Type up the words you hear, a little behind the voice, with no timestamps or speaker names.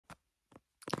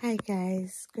Hi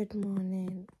guys, good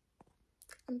morning.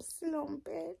 I'm still on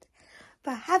bed,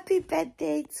 but happy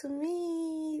birthday to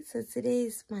me. So today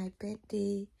is my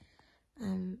birthday.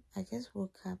 I just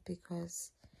woke up because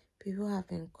people have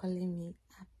been calling me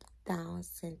up, down,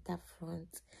 center,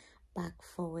 front, back,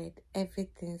 forward,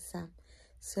 everything.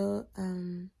 So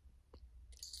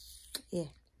yeah.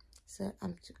 So I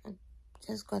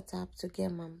just got up to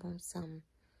get my mom some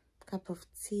cup of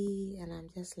tea, and I'm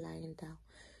just lying down.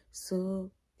 So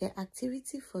the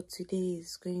activity for today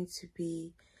is going to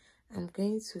be, I'm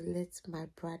going to let my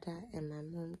brother and my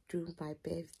mom do my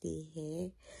birthday hair.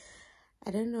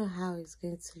 I don't know how it's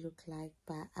going to look like,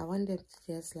 but I want them to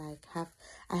just like I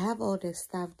have all the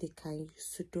stuff they can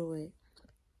use to do it.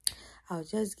 I'll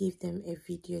just give them a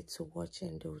video to watch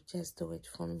and they'll just do it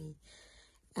for me.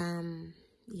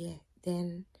 Yeah,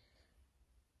 then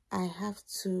I have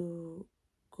to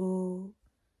go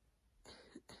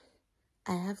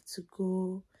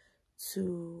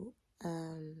to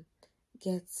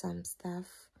get some stuff.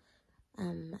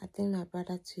 I think my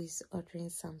brother too is ordering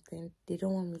something. They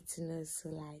don't want me to know, so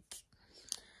like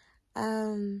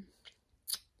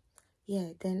yeah,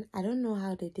 then I don't know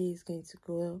how the day is going to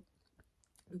go,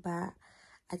 but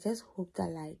I just hope that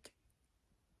like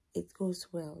it goes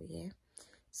well. Yeah,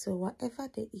 so whatever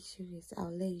the issue is,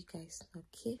 I'll let you guys know.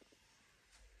 Okay,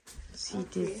 see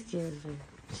this girl,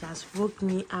 she has woke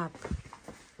me up.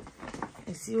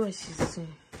 I see what she's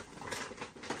doing.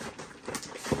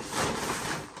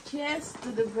 Cheers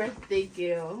to the birthday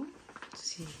girl.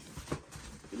 See,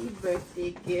 Happy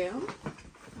birthday girl.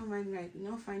 Oh my God, you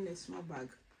know, find a small bag.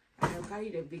 I'll carry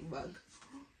the big bag.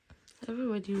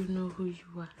 everybody will know who you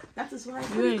are. That is why I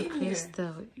put You it and in here.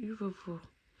 Crystal, you people.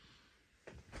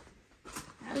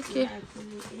 That's Okay. why I put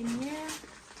it in here.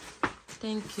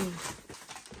 Thank you.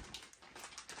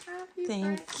 Happy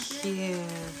Thank birthday. you.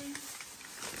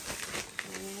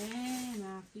 And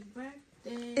happy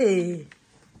birthday. Hey.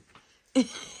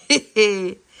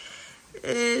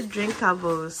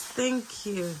 Drinkables. Thank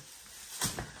you.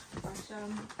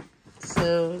 Awesome.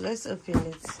 So let's open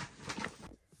it.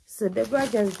 So Deborah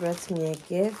just brought me a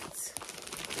gift.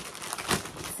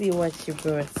 See what she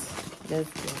brought. Let's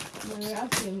go. No,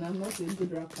 actually, I'm not a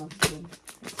good rapper. So.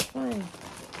 It's fine.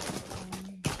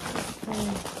 It's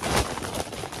fine.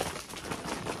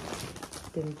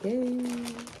 Ding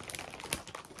ding.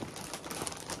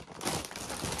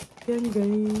 Ding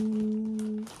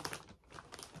ding.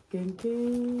 Ding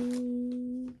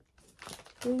ding.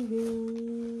 Ding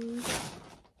ding.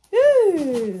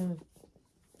 Ooh.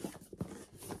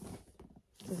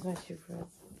 This is what she brought.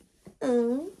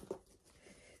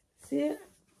 See,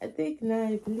 I think now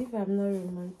I believe I'm not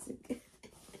romantic.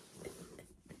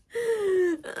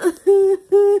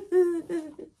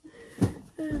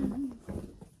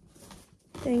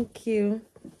 Thank you,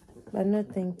 but no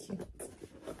thank you.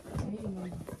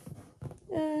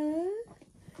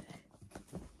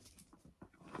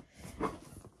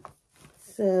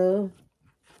 So,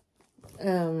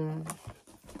 a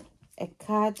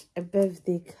card, a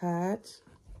birthday card.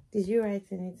 Did you write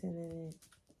anything in it?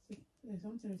 There's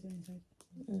something inside.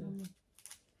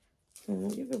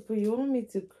 You people, you want me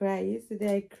to cry?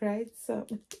 Yesterday I cried some.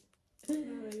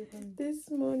 This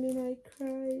morning I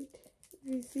cried.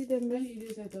 You see the When you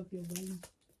do set up your volume?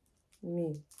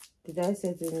 Me? Did I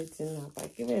set anything up? I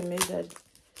give a message.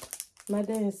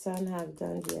 Mother and son have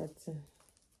done their thing.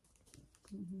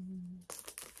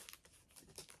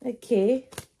 Okay.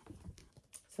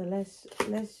 So let's.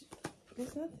 There's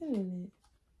nothing in it.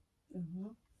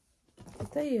 I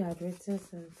thought you had written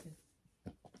something.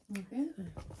 Okay.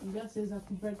 It just says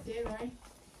happy birthday, right?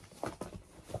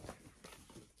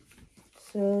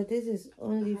 So this is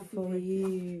only Happy for birthday.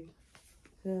 you.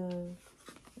 So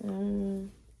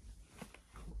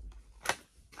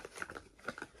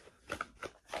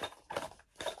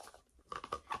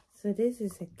so this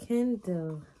is a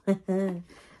candle. I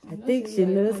think she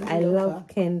knows I love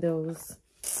candles.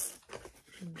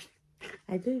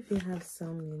 I don't even have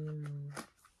some anymore.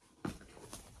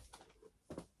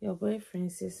 Your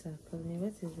boyfriend says calling.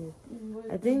 What is it?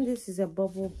 I think this is a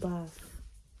bubble bath.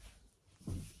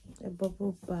 A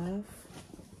bubble bath.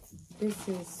 This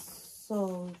is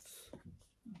salt.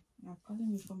 You're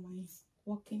calling me for my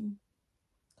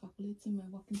calculating my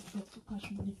working to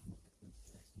cash money.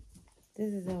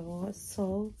 This is a what?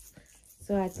 Salt.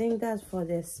 So I think that's for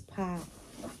the spa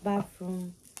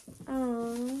bathroom.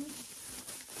 And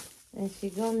she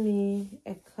got me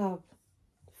a cup.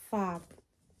 Fab.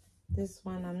 This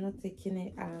one, I'm not taking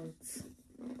it out.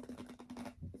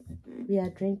 We are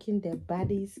drinking the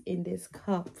bodies in this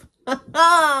cup.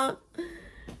 How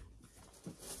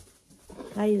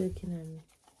are you looking at me?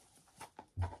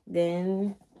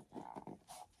 Then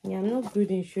Yeah, I'm not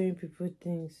good in showing people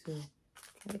things, so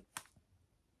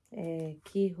like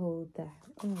key holder.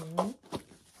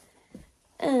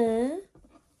 And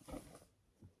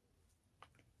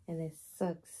it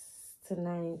sucks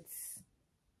tonight.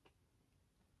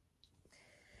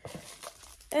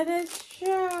 And it's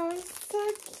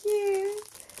so cute.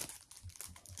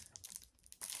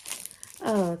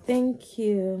 Oh, thank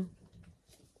you.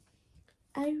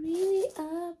 I really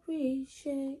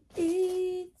appreciate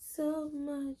it so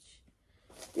much.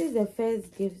 This is the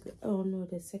first gift. Oh no,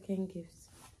 the second gift.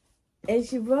 And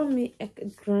she brought me a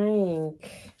drink.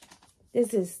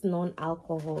 This is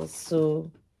non-alcohol,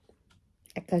 so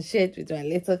I can share it with my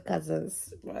little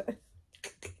cousins. But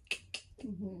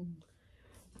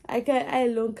I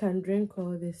alone can drink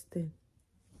all this thing.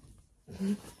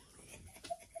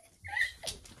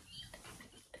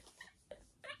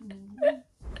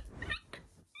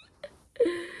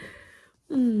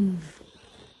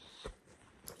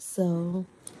 So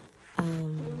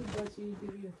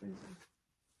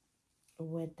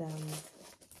would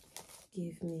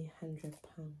give me £100.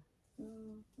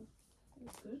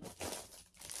 That's good.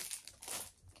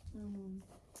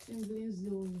 England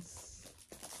zones.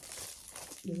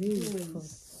 Let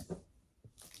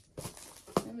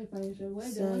me find you.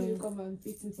 When you come and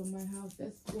pick me from my house,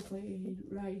 let's go for a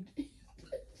ride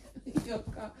in your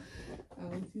car. I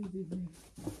will see the evening.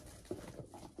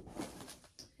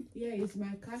 Yeah, it's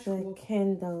my cash a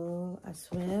candle as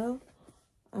well.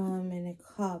 And a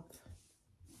cup,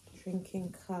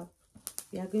 drinking cup.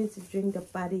 We are going to drink the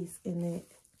bodies in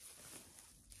it.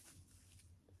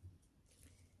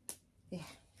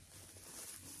 Yeah.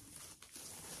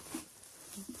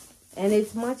 And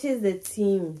it matches the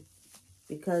theme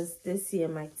because this year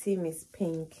my theme is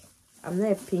pink. I'm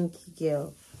not a pinky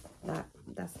girl.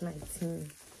 That's my theme.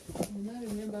 I don't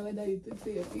remember whether you took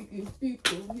your pink is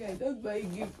pink or me. I don't buy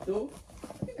gift though.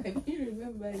 I don't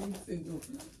remember anything though.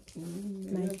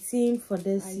 My theme for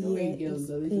this year is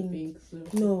pink.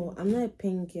 No, I'm not a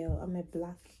pink girl. I'm a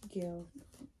black girl.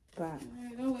 But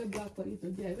I don't wear black for you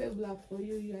today. I wear black for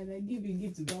you, and I give you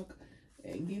gifts back.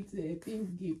 Gift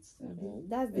pink gifts.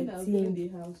 That's the theme. The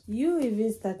house. You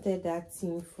even started that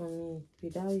theme for me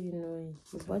without you knowing.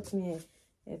 You bought me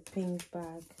a pink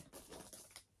bag.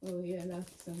 Oh yeah,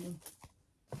 last summer.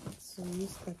 So you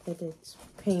started it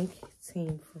pink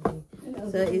theme for me.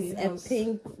 So it's a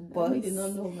pink box. I did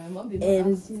not know. My mom did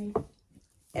not ask me.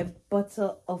 A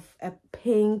bottle of a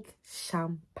pink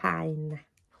champagne.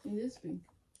 Is this pink?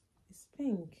 It's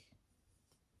pink.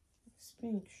 It's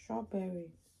pink.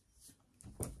 Strawberry.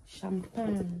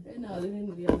 Champagne. When I was living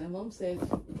with you, my mom said,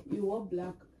 you wore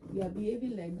black. You are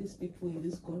behaving like these people in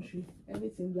this country.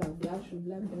 Everything black, black shoe,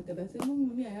 black jacket. I said,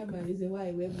 Mommy, I have my reason why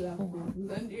I wear black.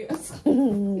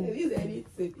 It is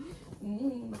anything.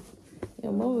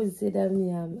 Your mom would say that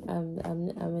me, I'm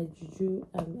a juju.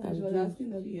 She was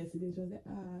asking of you yesterday. She was like,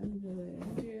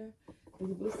 Nigeria, you're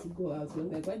supposed to go out. She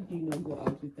was like, why do you not go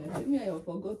out with her? I said, me, I have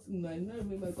forgotten. I don't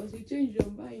remember because you changed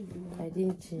your mind. You know? I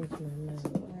didn't change my mind. So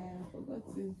I have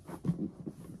forgotten.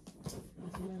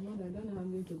 So my mother, I don't know how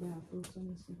I'm going to buy her fruits,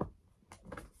 honestly.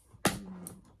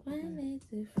 Monday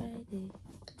to Friday.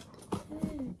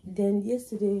 Then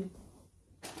yesterday.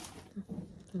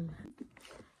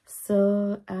 So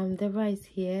Deborah is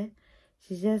here.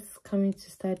 She's just coming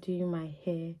to start doing my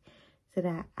hair. So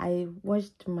that I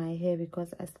washed my hair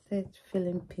because I started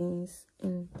feeling pains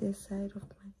in this side of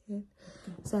my head.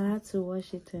 So I had to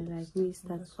wash it and like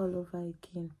restart all over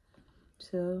again.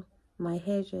 So my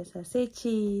hairdresser, say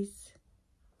cheese.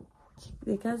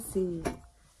 They can't see it.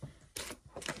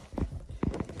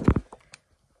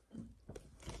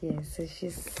 Yeah, so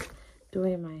she's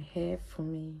doing my hair for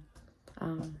me.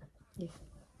 Yeah.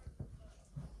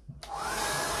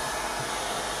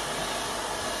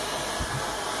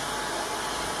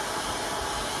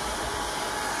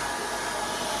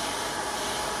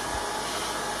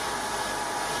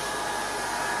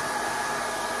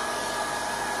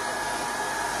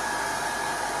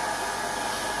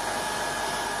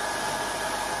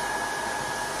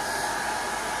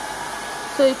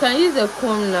 So you can use a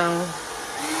comb now.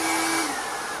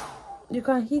 You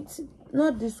can hit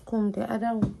not this comb, the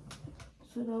other one.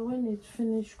 So that when it's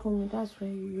finished combing, that's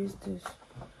when you use this.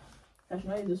 I should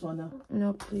not use this one now.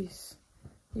 No, please.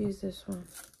 Use this one.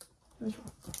 Which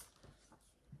one?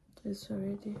 This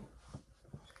already. You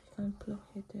can plug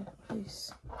it there,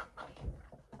 please.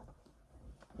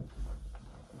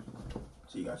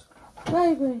 See you guys. Where are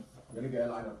you going? I'm gonna get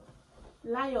a lion.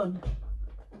 Lion.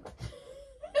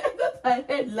 I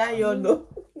heard lion though.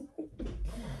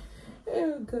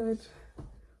 Oh god.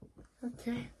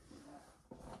 Okay.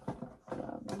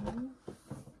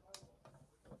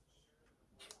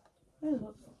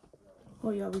 Oh,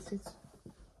 yeah, with it.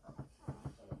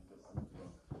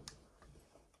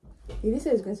 Did he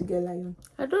say he's going to get lion?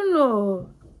 I don't know.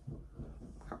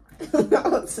 I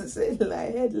was to say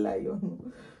head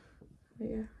lion.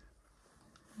 Yeah.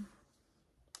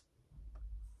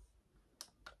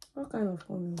 What kind of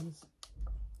phone is this?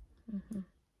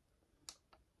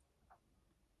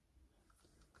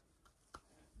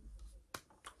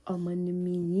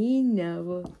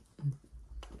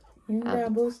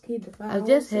 I've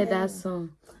just heard that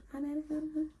song.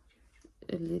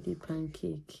 A lady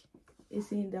pancake.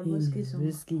 It's in the Boski song.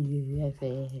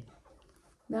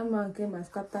 That man came as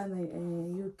captain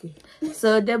in UK.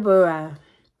 So, Deborah,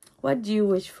 what do you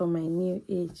wish for my new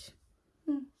age?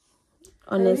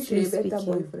 Honestly I wish you a better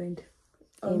speaking. boyfriend.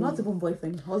 Or not even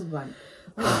boyfriend, husband.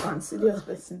 Husband, serious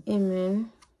person.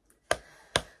 Amen.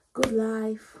 Good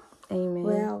life. Amen.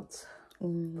 Wealth.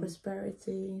 Amen.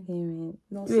 Prosperity. Amen.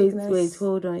 No Wait, sickness.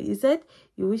 hold on. You said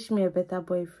you wish me a better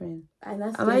boyfriend. And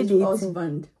that's Am I dating?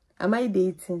 husband. Am I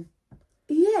dating?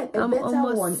 Yeah, a I'm better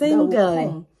almost one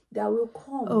single. That will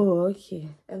come. Oh, okay.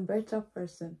 A better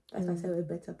person. Like I said, a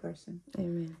better person.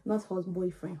 Amen. Not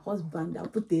boyfriend, husband. I'll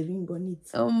put the ring on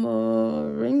it.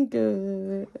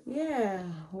 Ringo. Yeah,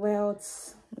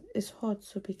 wealth. It's hot,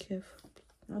 so be careful.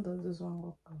 How does this one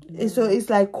work out? So it's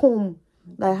like comb,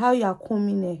 like how you are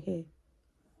combing a hair.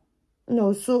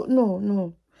 No, so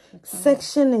no.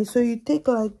 Section it, so you take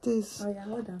like this. Oh yeah,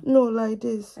 hold on. No, like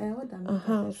this. Hold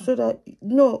on. So that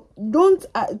no, don't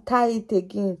tie it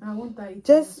again. I won't tie it.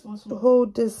 Just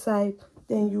hold this side,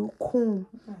 then you comb,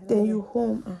 then you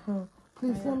home.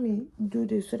 Please let me do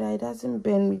this so that it doesn't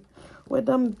bend me.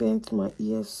 Whether bent my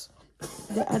ears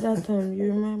the other time,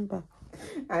 you remember?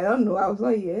 I don't know. I was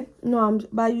not here. No,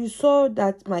 but you saw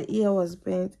that my ear was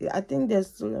bent. I think there's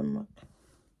still a mark.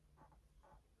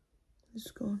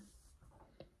 It's gone.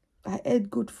 I ate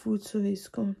good food, so it's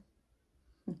gone.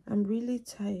 I'm really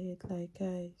tired, like,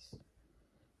 guys.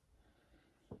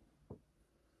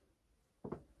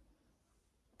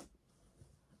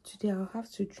 Today I'll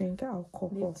have to drink alcohol.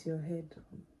 Lift your head.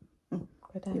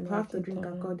 But You have to drink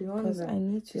alcohol. The one because I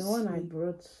need to the one I sleep.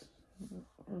 brought.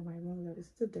 Oh, my mom is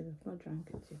still there. I've not drank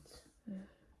it yet.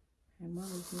 My mom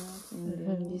is not in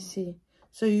the You see,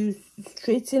 so you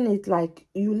straighten it, like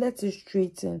you let it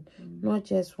straighten, not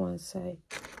just one side,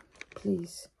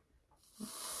 please.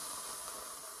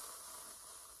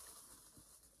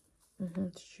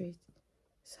 Straight.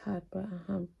 It's hard, but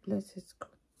let it go.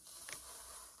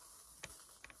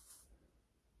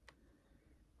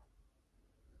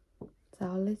 So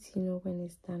I'll let you know when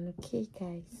it's done. Okay,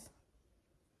 guys.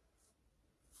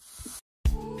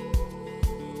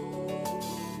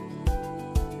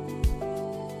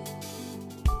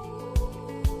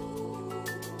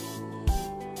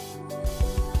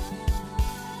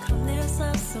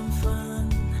 Some fun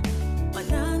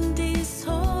on this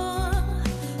tour.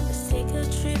 Let's take a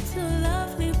trip to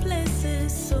lovely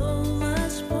places, so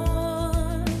much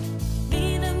more.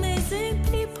 Meet amazing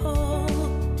people,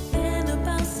 learn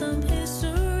about some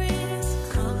histories.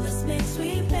 Come, let's make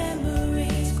sweet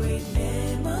memories, great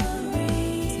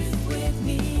memories with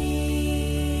me.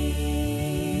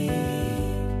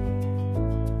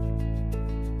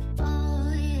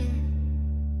 Oh yeah.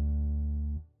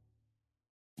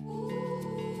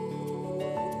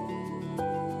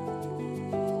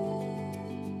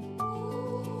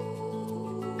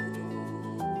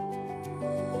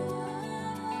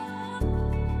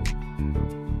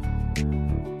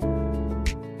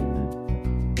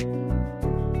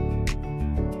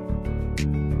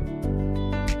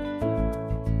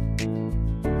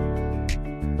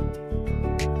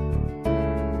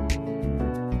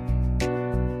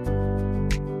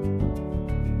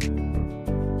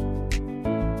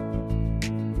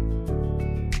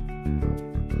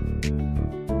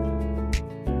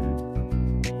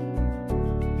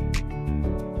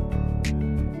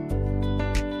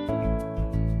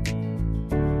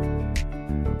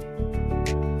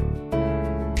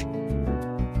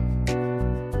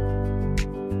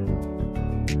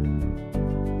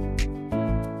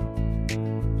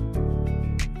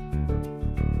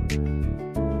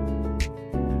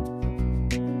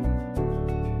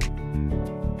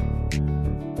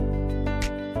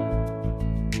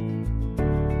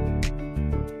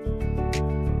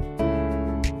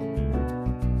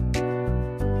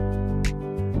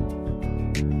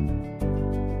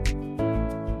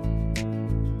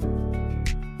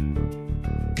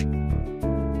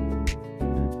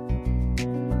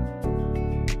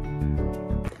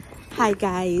 Hi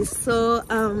guys, so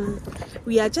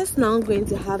we are just now going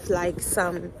to have like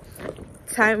some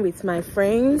time with my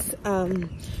friends.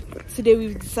 Today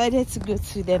we've decided to go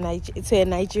to a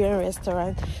Nigerian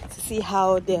restaurant to see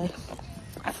how the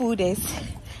food is.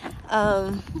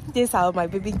 This is how my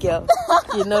baby girl,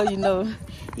 you know,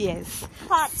 yes.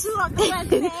 Part 2 of the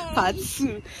birthday. Part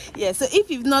 2. Yeah, so if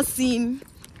you've not seen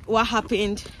what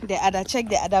happened check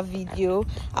the other video.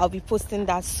 I'll be posting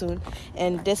that soon,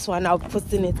 and this one I'll be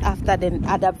posting it after the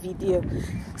other video.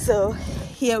 So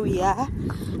here we are.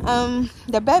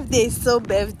 The birthday is so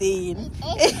birthdaying.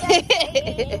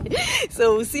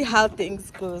 So we'll see how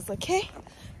things goes. Okay,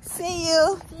 see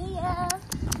you. See ya.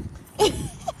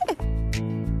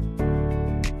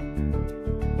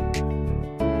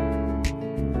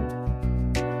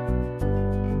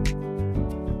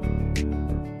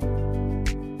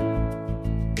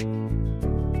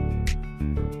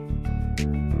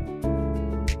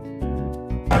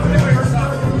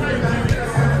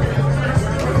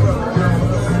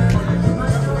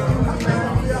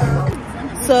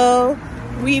 So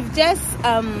we've just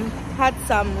had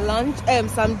some lunch,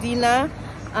 some dinner.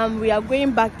 We are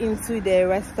going back into the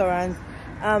restaurant.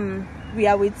 We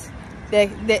are with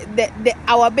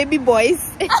our baby boys.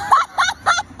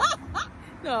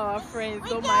 No, our friends.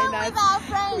 Don't mind us.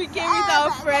 We came with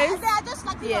our friends. They are just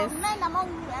like men among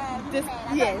women.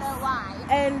 I don't know why.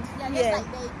 And like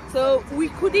babies, so we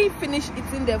couldn't finish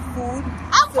eating the food.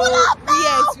 I'm full up now.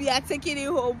 Yes, we are taking it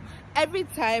home. Every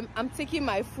time I'm taking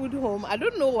my food home, I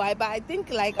don't know why, but I think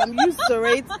like I'm used to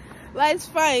it. But it's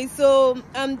fine. So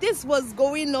this was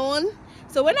going on.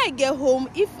 So when I get home,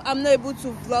 if I'm not able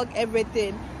to vlog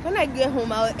everything, when I get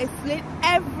home I'll explain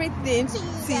everything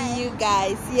to you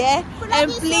guys. Yeah,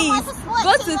 and please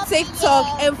go to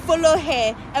TikTok and follow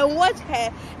her and watch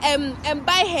her and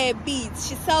buy her beads.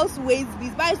 She sells waist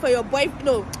beads. Buy it for your boyfriend,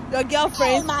 no, your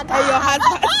girlfriend, and your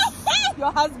husband.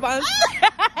 Your husband.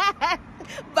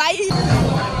 Buy it.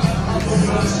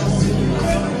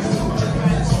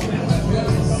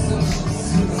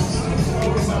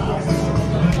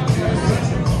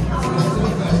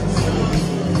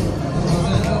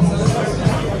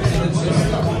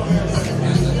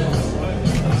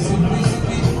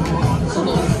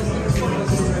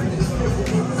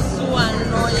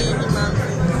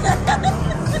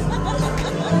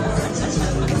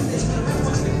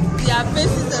 Their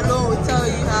faces alone will tell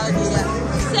you how they are.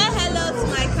 Say hello to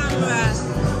my camera.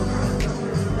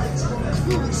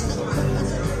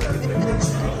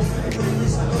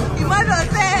 Emmanuel,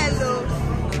 say hello.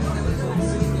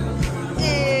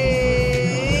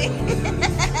 Hey.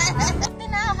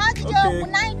 Now, how did your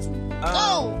night go?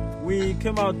 We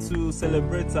came out to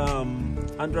celebrate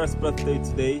Andrea's birthday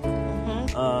today.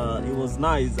 It was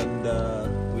nice, and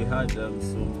we had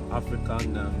some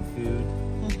African food.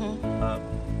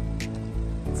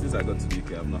 Since I got to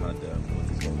UK, I've not had what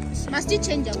is called. Must you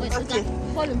change your voice? Okay.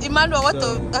 Emmanuel, what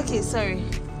So, okay, sorry.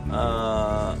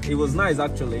 It was nice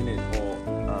actually, innit?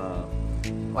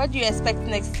 What do you expect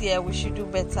next year? We should do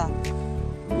better.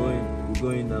 We're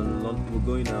going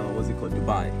what's it called?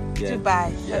 Dubai. Yeah.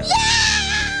 Dubai. Yeah.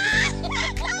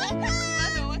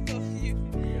 Emmanuel, what of you?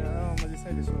 Yeah, I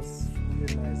decided this was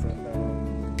really nice, and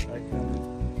I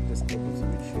can just go to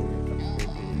the show.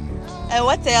 And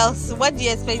what else? What do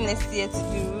you expect next year to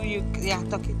do? Yeah,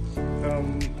 talking.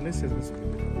 Let's just go.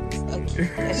 Okay.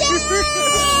 Thank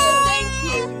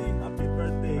you. Happy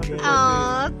birthday again.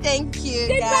 Oh, thank you,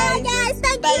 guys. Guys,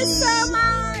 thank you so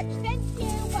much. Thank you.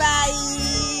 Bye.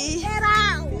 Get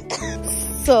out.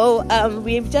 So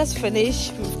we've just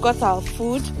finished. We've got our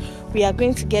food. We are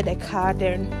going to get a car.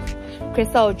 Then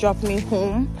Crystal will drop me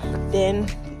home. Then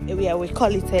we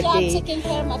call it a day. Taking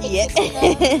care of my big Yeah.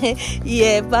 sister.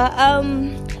 Yeah, but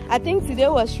I think today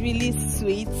was really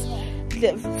sweet.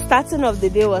 The starting of the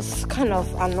day was kind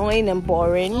of annoying and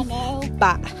boring. I know.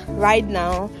 But right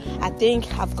now I think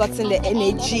I've gotten the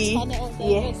energy.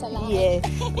 Yeah,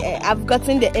 I've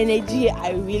gotten the energy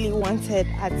I really wanted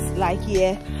at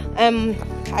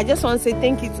I just want to say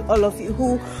thank you to all of you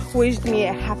who wished me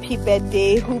a happy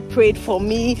birthday, who prayed for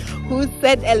me, who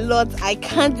said a lot. I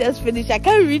can't just finish, I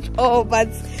can't read all, but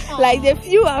like the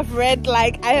few I've read,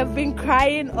 like I have been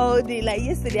crying all day. Like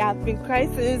yesterday I've been crying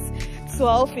since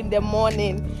 12 in the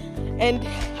morning, and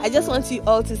I just want you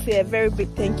all to say a very big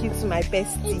thank you to my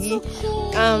bestie.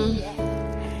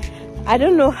 I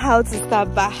don't know how to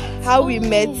start, but how we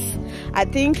met, I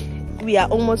think we are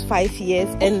almost 5 years,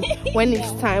 and when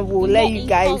it's time we'll let you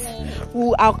guys,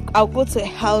 I'll go to a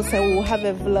house and we'll have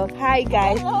a vlog. Hi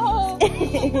guys.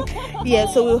 Yeah,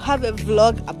 so we'll have a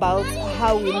vlog about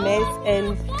how we met,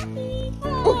 and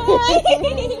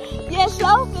yes,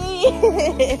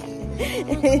 selfie.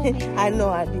 I know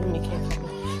I didn't make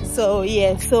it. So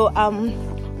yeah, so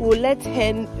we'll let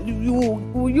her,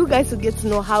 you guys will get to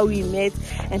know how we met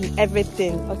and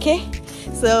everything, okay?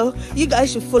 So you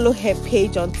guys should follow her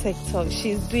page on TikTok.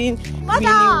 She's doing really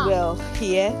well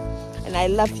here, and I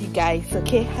love you guys.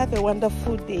 Okay, have a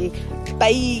wonderful day.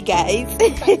 Bye guys.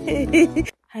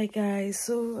 Hi guys,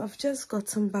 so I've just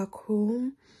gotten back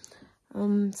home.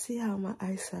 See how my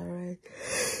eyes are red.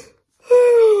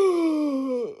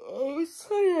 I'm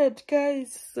tired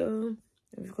guys. So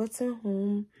I've gotten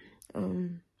home.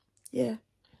 Yeah,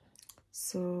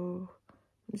 so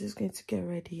I'm just going to get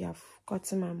ready. I've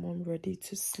gotten my mom ready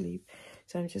to sleep,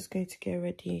 so I'm just going to get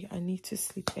ready. I need to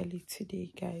sleep early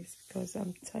today guys because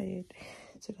I'm tired,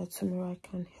 so that tomorrow I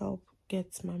can help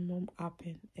get my mom up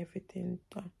and everything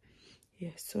done.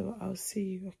 Yeah, so I'll see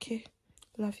you. Okay,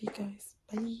 love you guys.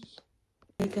 Bye.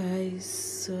 Hey guys,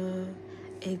 so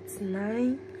it's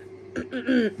 9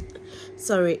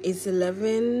 sorry, it's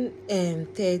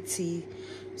 11:30,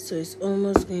 so it's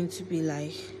almost going to be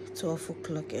like 12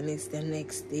 o'clock and it's the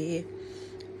next day.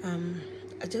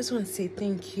 I just want to say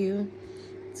thank you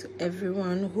to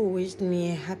everyone who wished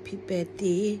me a happy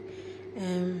birthday,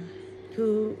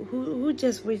 who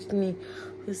just wished me,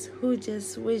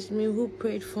 who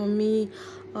prayed for me,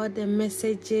 all the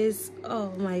messages.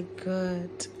 Oh my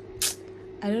god,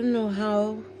 I don't know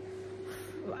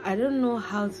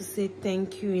how to say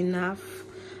thank you enough,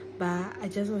 but I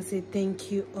just want to say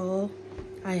thank you all.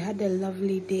 I had a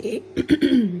lovely day.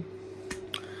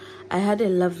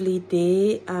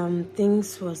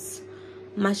 Things was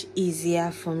much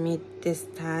easier for me this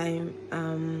time.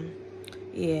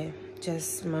 Yeah,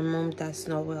 just my mom does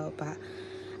not well, but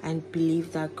I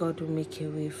believe that God will make a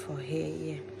way for her.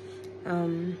 Yeah.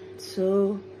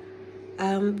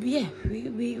 Yeah,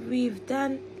 we've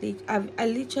done it. I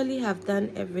literally have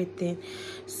done everything.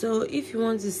 So if you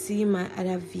want to see my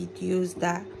other videos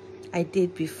that I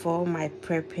did before my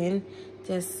prepping,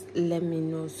 just let me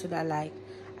know so that like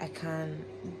I can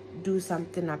do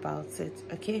something about it.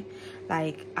 Okay,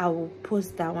 like I will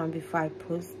post that one before I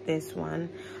post this one,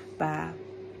 but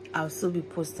I'll still be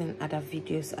posting other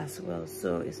videos as well,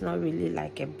 so it's not really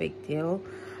like a big deal.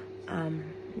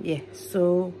 Yeah,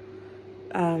 so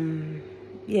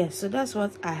yeah, so that's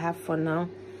what I have for now.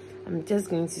 I'm just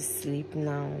going to sleep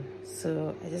now,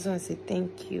 so I just want to say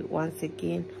thank you once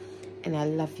again, and I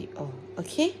love you all.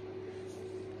 Okay,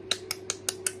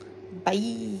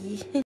 bye.